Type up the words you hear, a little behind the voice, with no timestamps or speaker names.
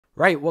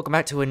Right, welcome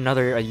back to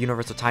another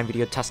Universal Time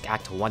video. Tusk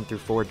Act 1 through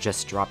 4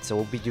 just dropped, so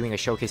we'll be doing a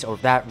showcase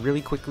of that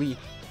really quickly.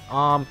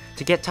 To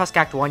get Tusk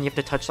Act 1, you have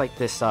to touch like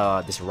this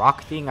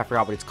rock thing. I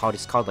forgot what it's called.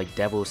 It's called like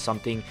Devil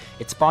something.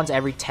 It spawns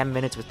every 10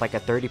 minutes with like a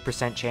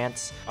 30%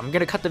 chance. I'm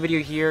gonna cut the video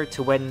here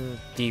to when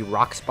the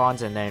rock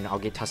spawns, and then I'll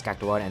get Tusk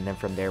Act 1, and then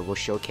from there we'll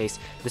showcase.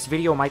 This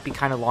video might be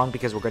kind of long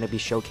because we're gonna be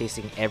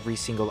showcasing every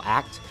single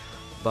act,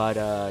 but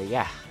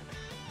yeah.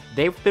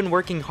 They've been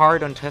working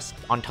hard on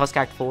Tusk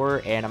Act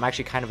 4, and I'm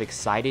actually kind of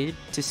excited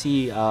to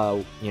see, you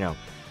know,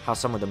 how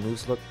some of the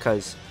moves look,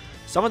 because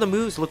some of the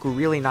moves look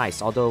really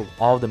nice, although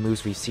all the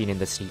moves we've seen in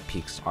the sneak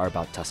peeks are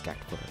about Tusk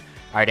Act 4.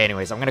 Alright,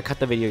 anyways, I'm gonna cut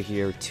the video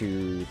here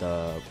to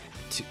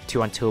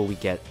until we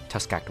get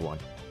Tusk Act 1.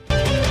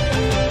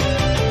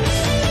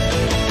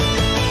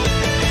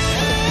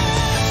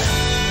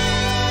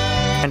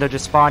 And I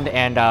just spawned,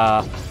 and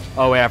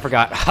oh wait, I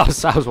forgot. I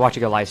was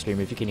watching a live stream.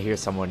 If you can hear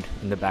someone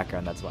in the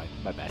background, that's why.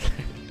 My bad.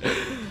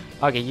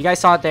 Okay, you guys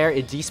saw it there.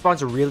 It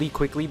despawns really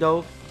quickly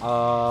though.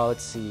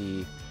 Let's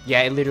see.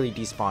 Yeah, it literally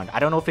despawned. I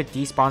don't know if it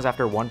despawns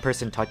after one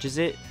person touches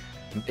it.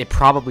 It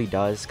probably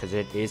does, because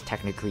it is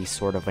technically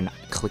sort of an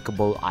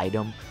clickable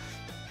item.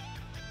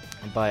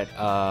 But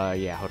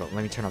yeah, hold on.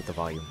 Let me turn up the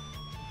volume.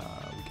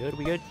 We good?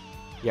 We good?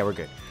 Yeah, we're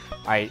good.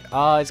 Alright,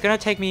 it's gonna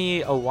take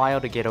me a while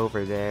to get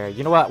over there.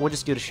 You know what? We'll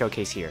just do the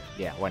showcase here.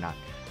 Yeah, why not?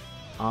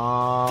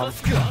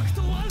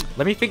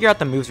 Let me figure out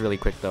the moves really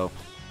quick though.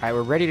 Alright,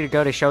 we're ready to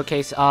go to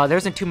showcase. There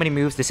isn't too many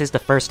moves. This is the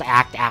first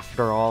act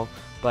after all.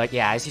 But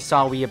yeah, as you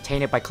saw, we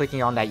obtain it by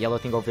clicking on that yellow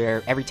thing over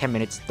there every 10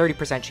 minutes,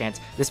 30%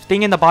 chance. This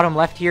thing in the bottom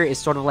left here is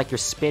sort of like your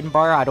spin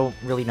bar. I don't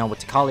really know what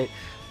to call it.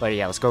 But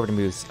yeah, let's go over to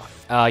moves.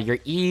 Your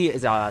E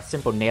is a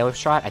simple nail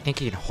shot. I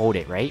think you can hold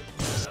it, right?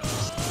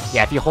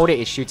 Yeah, if you hold it,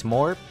 it shoots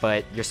more,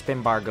 but your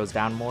spin bar goes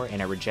down more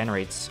and it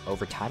regenerates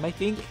over time, I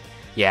think.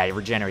 Yeah, it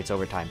regenerates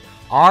over time.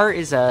 R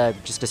is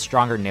just a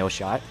stronger nail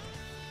shot.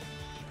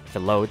 If it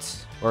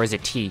loads. Or is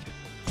it T?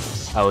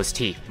 Oh, it's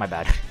T. My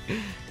bad.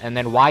 And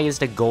then Y is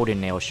the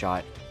golden nail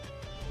shot.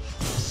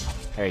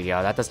 There you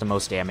go. That does the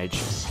most damage.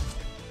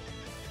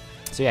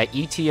 So yeah,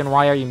 E, T, and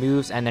Y are your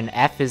moves. And then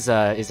F is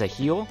a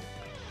heal.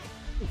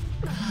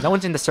 No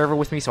one's in the server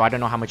with me, so I don't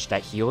know how much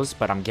that heals.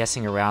 But I'm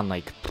guessing around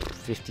like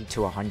 50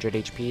 to 100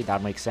 HP.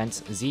 That makes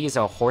sense. Z is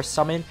a horse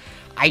summon.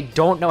 I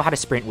don't know how to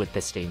sprint with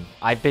this thing.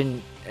 I've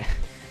been...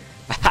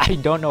 I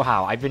don't know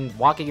how. I've been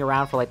walking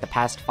around for like the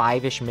past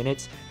 5-ish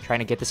minutes trying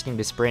to get this thing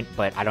to sprint,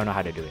 but I don't know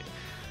how to do it.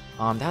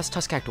 That was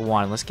Tusk Act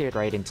 1. Let's get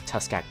right into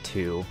Tusk Act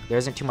 2. There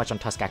isn't too much on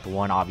Tusk Act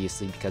 1,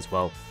 obviously, because,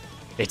 well,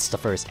 it's the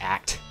first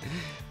act.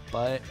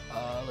 But,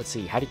 let's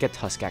see. How do you get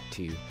Tusk Act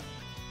 2?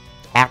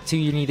 Act 2,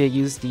 you need to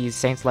use the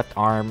Saint's left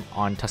arm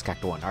on Tusk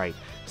Act 1. Alright,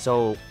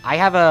 so I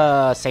have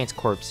a Saint's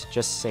corpse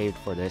just saved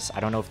for this.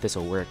 I don't know if this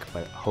will work,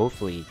 but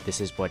hopefully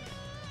this is what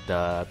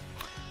the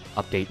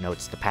update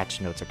notes, the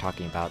patch notes are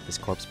talking about, this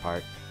corpse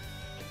part,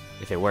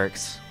 if it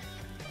works.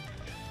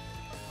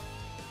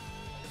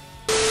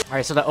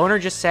 Alright, so the owner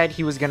just said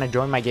he was gonna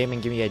join my game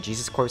and give me a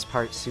Jesus corpse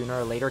part sooner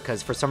or later,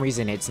 because for some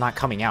reason it's not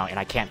coming out and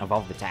I can't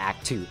evolve it to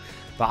Act 2.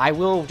 But I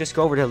will just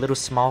go over the little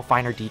small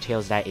finer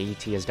details that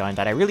AET has done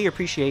that I really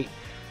appreciate.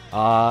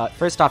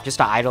 First off, just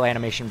the idle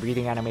animation,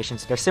 breathing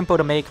animations. They're simple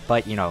to make,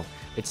 but you know,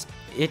 it's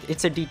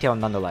a detail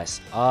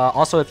nonetheless.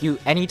 Also,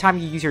 anytime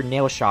you use your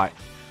nail shot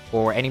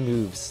or any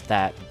moves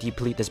that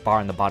deplete this bar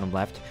in the bottom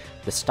left,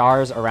 the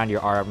stars around your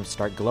arm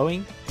start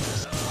glowing.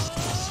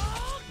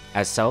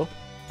 As so.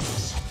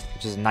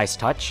 Which is a nice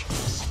touch.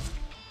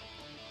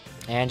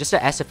 And just the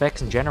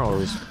SFX in general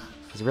is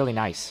really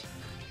nice.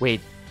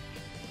 Wait,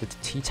 did the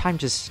T time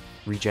just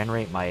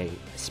regenerate my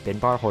spin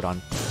bar? Hold on.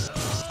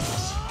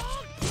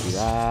 Do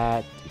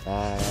that,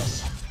 and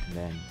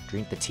then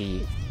drink the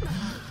tea.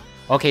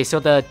 Okay,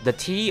 so the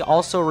T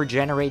also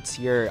regenerates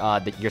your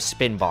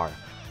spin bar.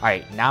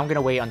 Alright, now I'm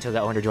gonna wait until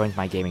the owner joins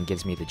my game and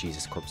gives me the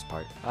Jesus corpse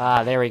part.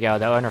 Ah, there we go.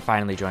 The owner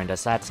finally joined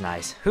us. That's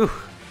nice. Whew.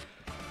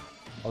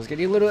 I was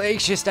getting a little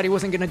anxious that he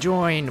wasn't gonna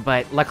join,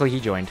 but luckily he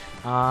joined.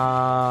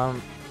 Yeah,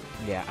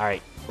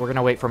 alright. We're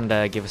gonna wait for him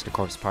to give us the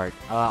corpse part.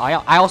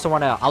 I'll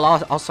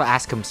also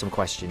ask him some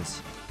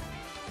questions.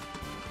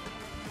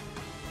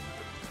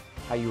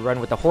 How you run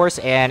with the horse,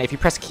 and if you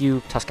press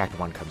Q, Tusk Act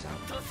 1 comes out.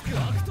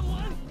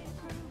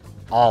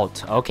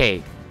 Alt,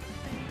 okay.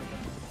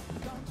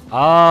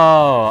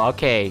 Oh,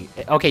 okay.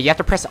 Okay, you have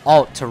to press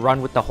Alt to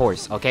run with the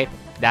horse, okay?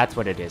 That's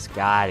what it is.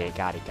 Got it.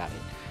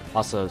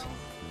 Also,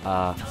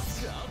 I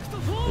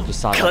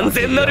just saw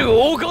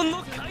that.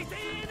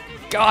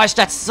 Gosh,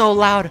 that's so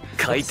loud!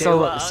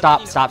 So,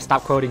 stop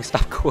quoting,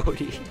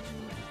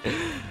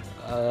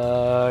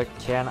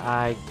 can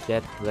I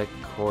get the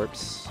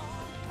corpse?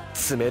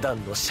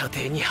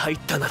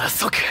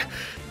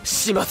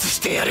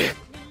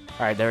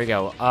 Alright, there we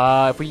go.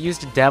 If we use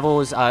the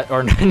devil's,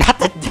 or not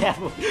the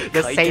devil,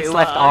 the Saint's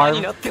left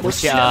arm,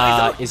 which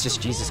is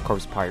just Jesus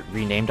corpse part,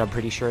 renamed, I'm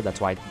pretty sure. That's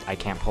why I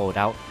can't pull it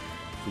out.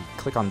 If we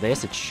click on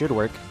this, it should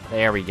work.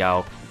 There we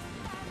go.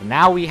 And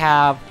now we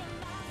have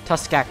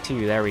Tusk Act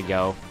 2. There we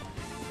go.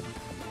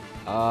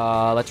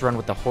 Let's run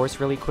with the horse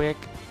really quick.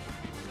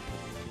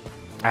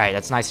 Alright,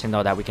 that's nice to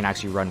know that we can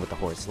actually run with the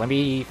horse. Let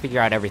me figure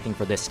out everything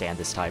for this stand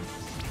this time.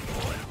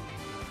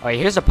 Alright,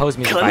 here's the pose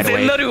music, by the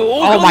way.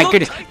 Oh my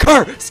goodness!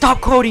 Kerr!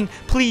 Stop quoting!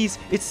 Please!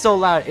 It's so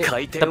loud.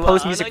 The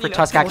pose music for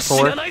Tusk Act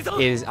 4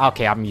 is...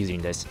 Okay, I'm using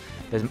this.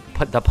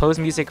 The pose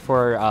music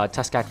for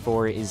Tusk Act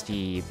 4 is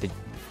the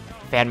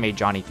fan-made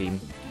Johnny theme.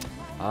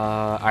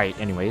 Alright,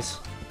 anyways.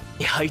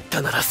 Alright,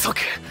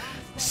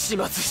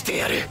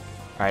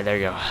 there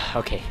you go.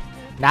 Okay.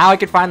 Now I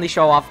can finally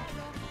show off.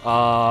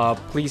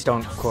 Please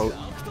don't quote.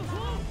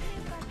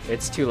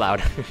 It's too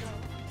loud.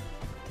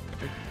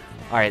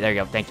 Alright, there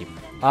you go. Thank you.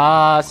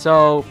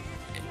 So...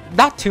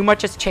 Not too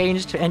much has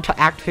changed into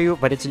Act 2,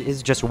 but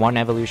it's just one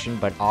evolution,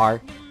 but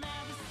R.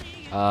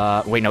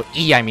 Wait, no,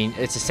 E, I mean.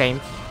 It's the same.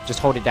 Just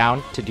hold it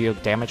down to deal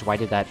damage. Why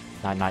did that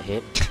not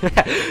hit?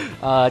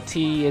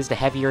 T is the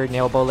heavier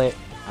nail bullet.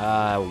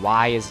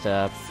 Y is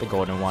the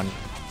golden one,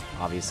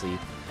 obviously.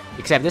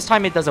 Except this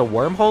time it does a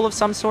wormhole of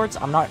some sorts.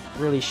 I'm not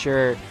really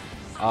sure.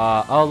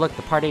 Oh, look,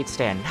 the Part 8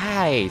 stand.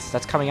 Nice!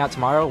 That's coming out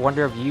tomorrow.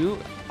 Wonder of You.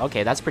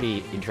 Okay, that's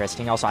pretty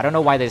interesting. Also, I don't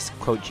know why this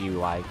quote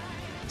GUI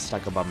is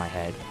stuck above my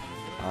head.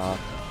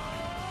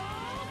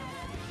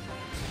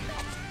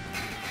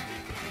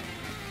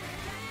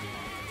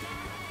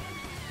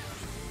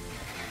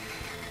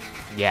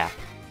 Yeah.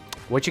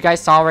 What you guys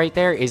saw right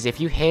there is if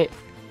you hit,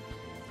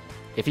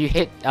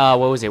 what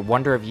was it,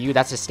 Wonder of You,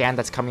 that's a stand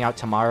that's coming out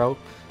tomorrow.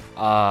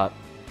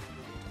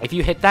 If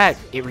you hit that,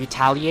 it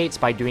retaliates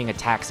by doing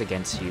attacks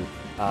against you.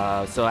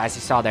 So as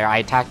you saw there, I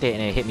attacked it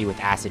and it hit me with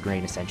acid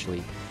rain,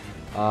 essentially.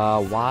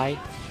 Why?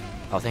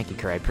 Oh, thank you,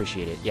 Kerr, I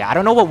appreciate it. Yeah, I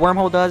don't know what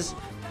Wormhole does,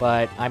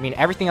 but, I mean,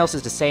 everything else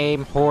is the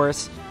same.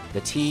 Horse,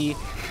 the T.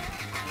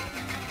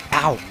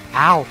 Ow,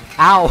 ow,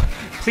 ow!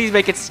 Please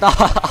make it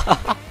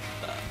stop!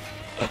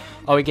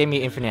 Oh, it gave me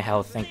infinite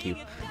health, thank you.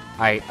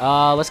 Alright,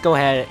 let's go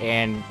ahead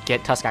and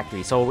get Tusk Act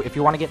 3. So, if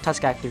you want to get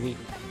Tusk Act 3, you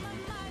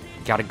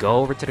gotta go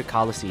over to the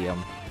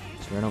Coliseum.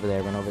 Just run over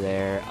there,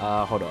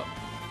 hold up.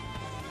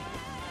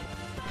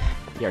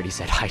 He already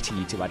said hi to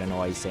YouTube, I don't know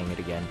why he's saying it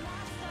again.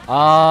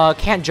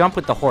 Can't jump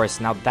with the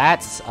horse. Now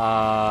that's,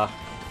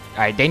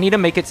 alright, they need to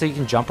make it so you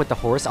can jump with the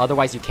horse,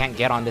 otherwise you can't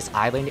get on this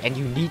island, and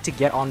you need to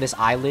get on this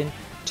island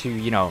to,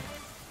 you know,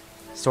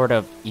 sort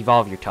of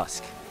evolve your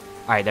Tusk.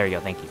 Alright, there you go,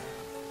 thank you.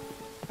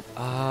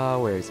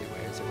 Where is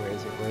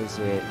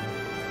it?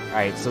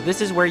 Alright, so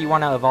this is where you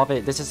want to evolve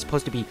it. This is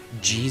supposed to be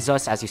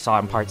Jesus, as you saw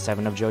in part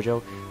 7 of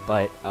JoJo.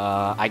 But,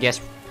 I guess,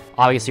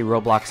 obviously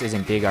Roblox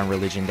isn't big on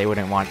religion. They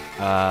wouldn't want,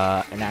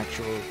 an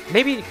actual...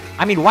 Maybe,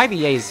 I mean,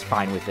 YBA is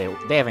fine with it.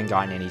 They haven't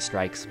gotten any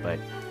strikes, but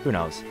who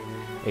knows.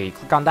 Okay, you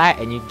click on that,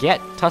 and you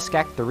get Tusk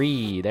Act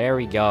 3. There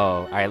we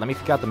go. Alright, let me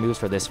figure out the moves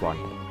for this one.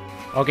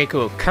 Okay,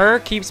 cool. Kerr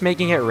keeps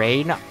making it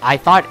rain. I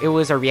thought it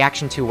was a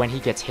reaction to when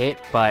he gets hit,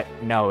 but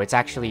no, it's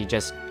actually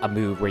just a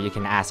move where you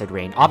can acid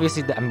rain.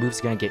 Obviously, the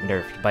move's gonna get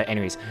nerfed, but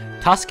anyways.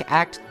 Tusk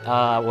Act,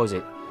 what was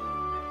it?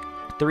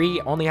 3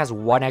 only has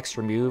one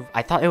extra move.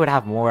 I thought it would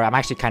have more. I'm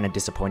actually kind of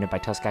disappointed by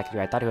Tusk Act 3.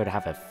 I thought it would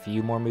have a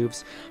few more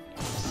moves.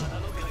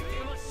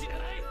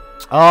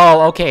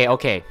 Oh,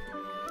 okay.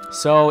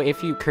 So,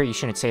 if you... Kerr, you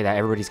shouldn't say that.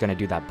 Everybody's gonna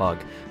do that bug.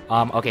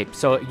 Okay,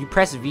 so you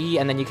press V,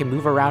 and then you can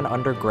move around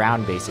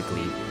underground,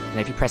 basically. And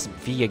if you press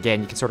V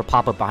again, you can sort of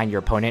pop up behind your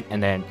opponent,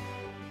 and then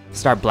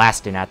start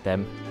blasting at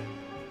them.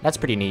 That's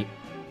pretty neat.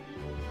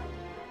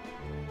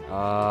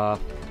 Well,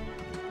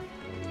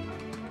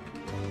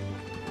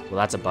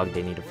 that's a bug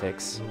they need to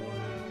fix.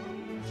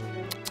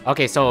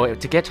 Okay, so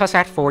to get Tusk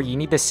Act 4, you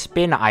need the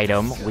spin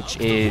item, which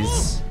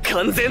is...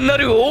 Please,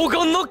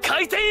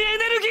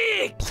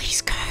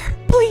 Kerr,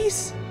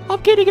 please!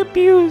 I'm getting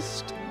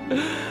abused!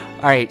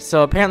 Alright,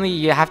 so apparently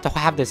you have to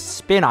have this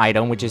spin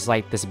item, which is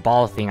like this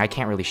ball thing. I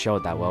can't really show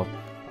it that well.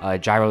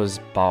 Gyro's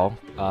ball.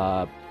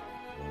 And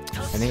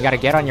then you gotta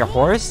get on your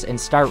horse and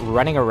start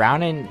running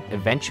around, and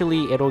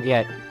eventually it'll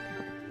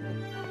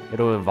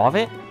evolve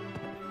it?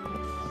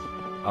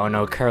 Oh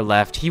no, Kerr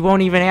left. He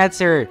won't even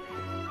answer!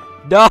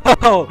 No!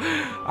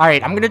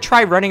 Alright, I'm gonna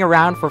try running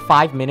around for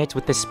 5 minutes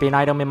with the spin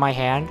item in my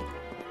hand.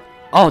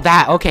 Oh,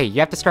 that! Okay, you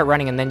have to start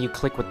running and then you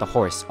click with the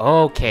horse.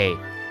 Okay.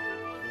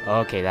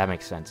 Okay, that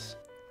makes sense.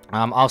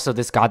 Also,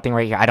 this god thing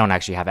right here, I don't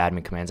actually have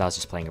admin commands, I was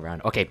just playing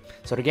around. Okay,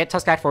 so to get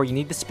Tusk Act 4, you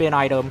need the spin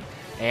item,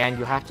 and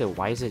you have to...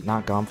 Why is it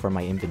not gone from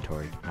my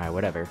inventory? Alright,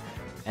 whatever.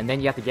 And then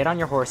you have to get on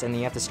your horse, and then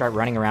you have to start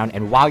running around,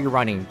 and while you're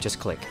running, just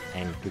click,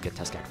 and you get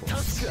Tusk Act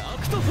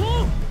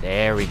 4.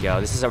 There we go.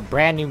 This is a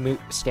brand new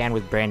stand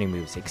with brand new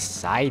moves.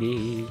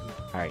 Exciting!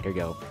 Alright, here we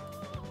go.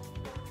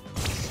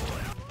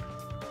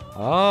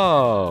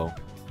 Oh!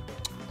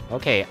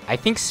 Okay, I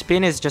think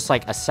spin is just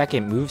like a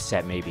second move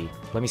set, maybe.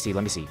 Let me see.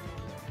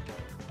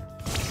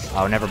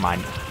 Oh, never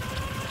mind.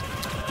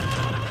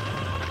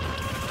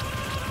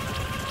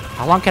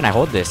 How long can I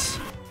hold this?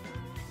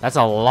 That's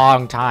a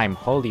long time.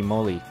 Holy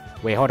moly.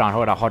 Wait, hold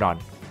on.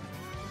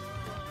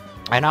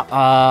 And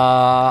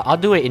I'll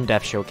do an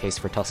in-depth showcase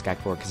for Tusk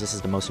Act 4, because this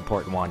is the most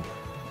important one.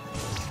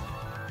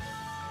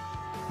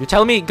 You're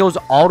telling me it goes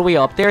all the way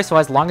up there, so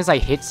as long as I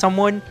hit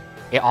someone,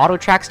 it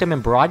auto-tracks them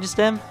and barrages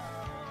them?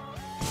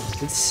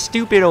 It's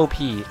stupid OP.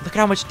 Look at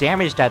how much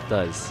damage that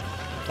does.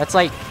 That's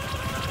like,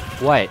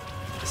 what?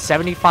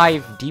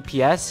 75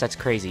 DPS? That's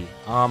crazy.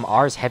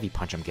 R's heavy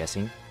punch, I'm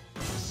guessing.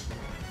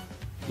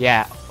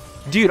 Yeah.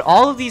 Dude,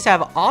 all of these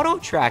have auto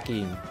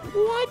tracking.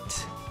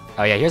 What?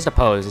 Oh yeah, here's the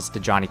pose. It's the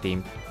Johnny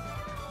theme.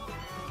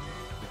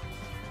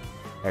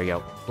 There you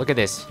go. Look at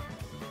this.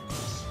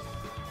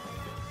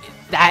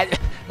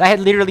 That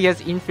literally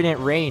has infinite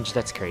range.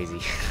 That's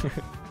crazy.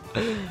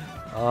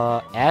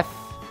 F.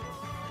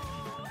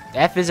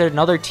 F is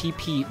another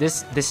TP.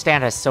 This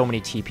stand has so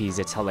many TPs.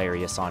 It's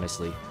hilarious,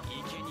 honestly.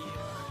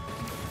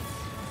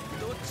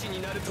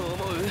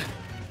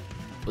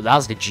 Well, that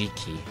was the G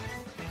key.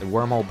 The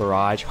wormhole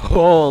barrage.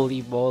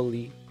 Holy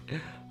moly.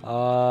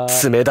 Oh,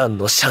 so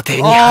loud.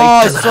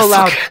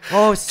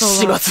 Oh,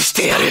 so loud.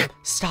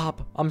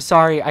 Stop. I'm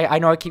sorry. I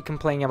know I keep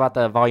complaining about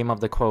the volume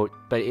of the quote,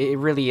 but it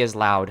really is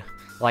loud.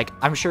 Like,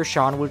 I'm sure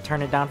Sean would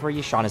turn it down for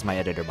you. Sean is my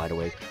editor, by the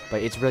way.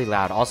 But it's really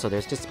loud. Also,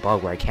 there's this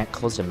bug where I can't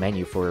close the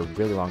menu for a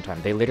really long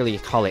time. They literally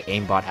call it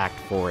aimbot act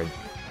 4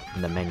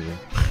 in the menu.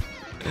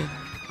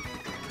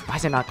 Why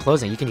is it not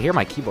closing? You can hear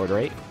my keyboard,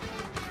 right?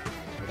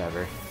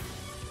 Whatever.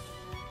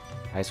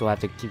 Alright, so we'll have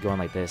to keep going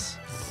like this.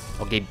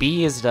 Okay,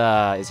 B is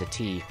a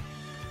T.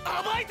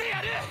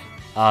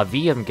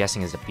 V, I'm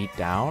guessing, is a beat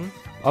down.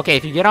 Okay,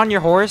 if you get on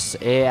your horse,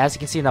 as you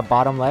can see in the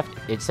bottom left,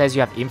 it says you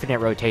have infinite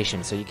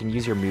rotation, so you can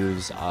use your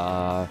moves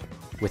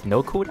with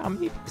no cooldown,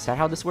 maybe? Is that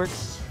how this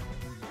works?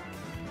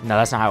 No,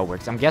 that's not how it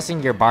works. I'm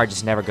guessing your bar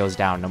just never goes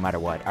down no matter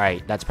what.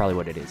 Alright, that's probably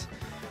what it is.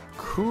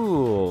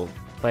 Cool.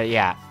 But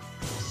yeah,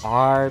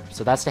 R,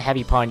 so that's the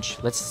heavy punch.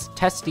 Let's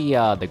test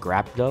the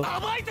grab, though.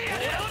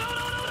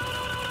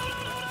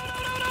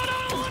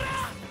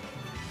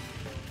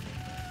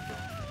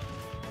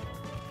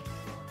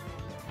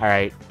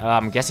 Alright,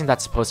 I'm guessing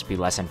that's supposed to be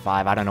less than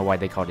 5. I don't know why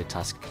they called it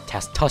Tusk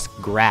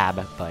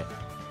grab, but...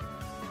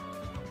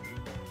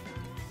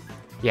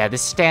 yeah,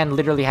 this stand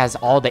literally has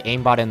all the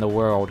aimbot in the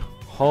world.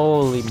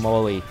 Holy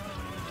moly.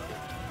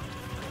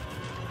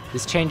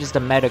 This changes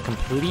the meta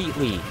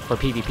completely for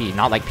PvP.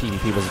 Not like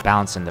PvP was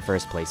balanced in the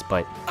first place,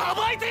 but...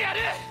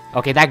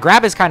 okay, that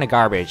grab is kind of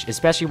garbage,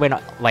 especially when,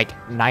 like,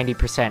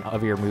 90%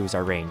 of your moves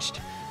are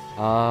ranged.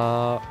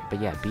 But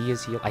yeah, B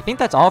is heal. I think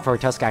that's all for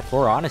Tusk Act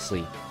 4,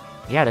 honestly.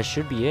 Yeah, that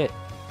should be it.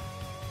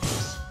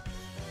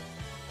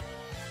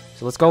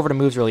 So let's go over the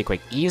moves really quick.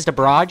 E is the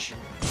barrage.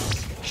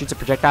 Shoots a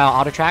projectile,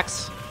 auto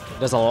tracks.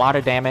 Does a lot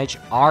of damage.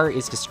 R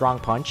is the strong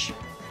punch.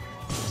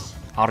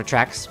 Auto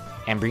tracks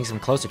and brings him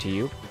closer to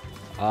you.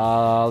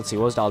 Let's see,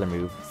 what was the other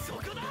move?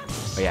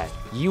 Oh yeah,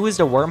 U is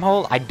the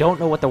wormhole. I don't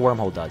know what the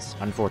wormhole does,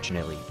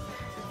 unfortunately.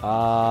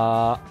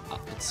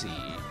 Let's see.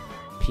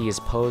 P is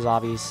pose,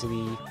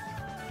 obviously.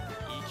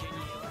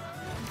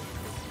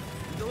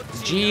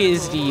 G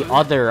is the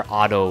other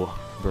auto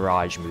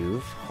barrage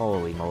move.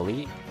 Holy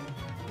moly.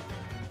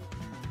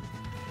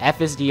 F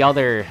is the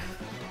other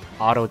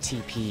auto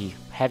TP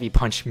heavy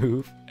punch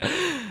move.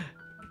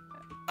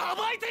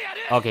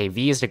 Okay,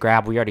 V is the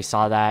grab. We already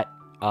saw that.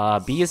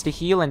 B is the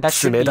heal, and that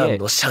should be it. And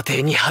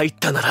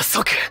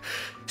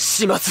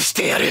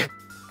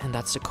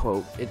that's the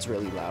quote. It's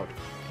really loud.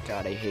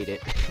 God, I hate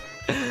it.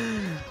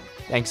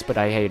 Thanks, but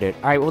I hate it.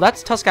 Alright, well,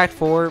 that's Tusk Act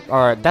 4.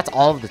 Or, that's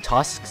all of the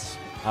Tusks.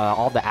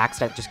 All the acts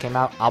that just came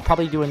out. I'll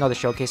probably do another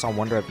showcase on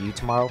Wonder of You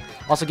tomorrow.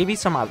 Also, give me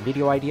some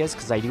video ideas,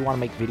 because I do want to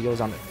make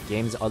videos on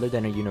games other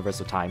than a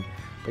Universal Time.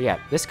 But yeah,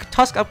 this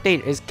Tusk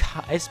update is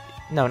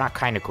no, not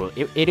kind of cool.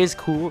 It is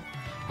cool.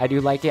 I do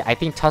like it. I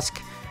think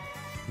Tusk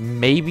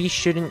maybe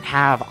shouldn't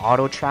have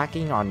auto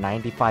tracking on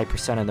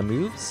 95% of the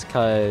moves,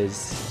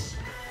 because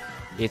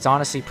it's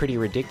honestly pretty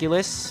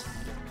ridiculous.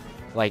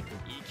 Like,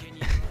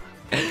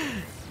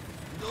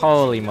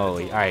 holy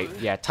moly. Alright,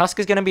 yeah, Tusk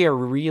is going to be a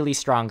really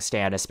strong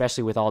stand,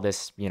 especially with all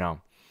this, you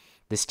know,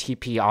 this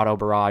TP auto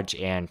barrage,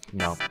 and, you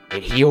know,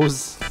 it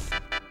heals.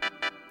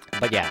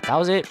 But yeah, that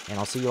was it, and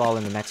I'll see you all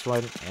in the next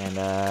one, and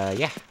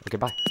yeah,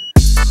 goodbye.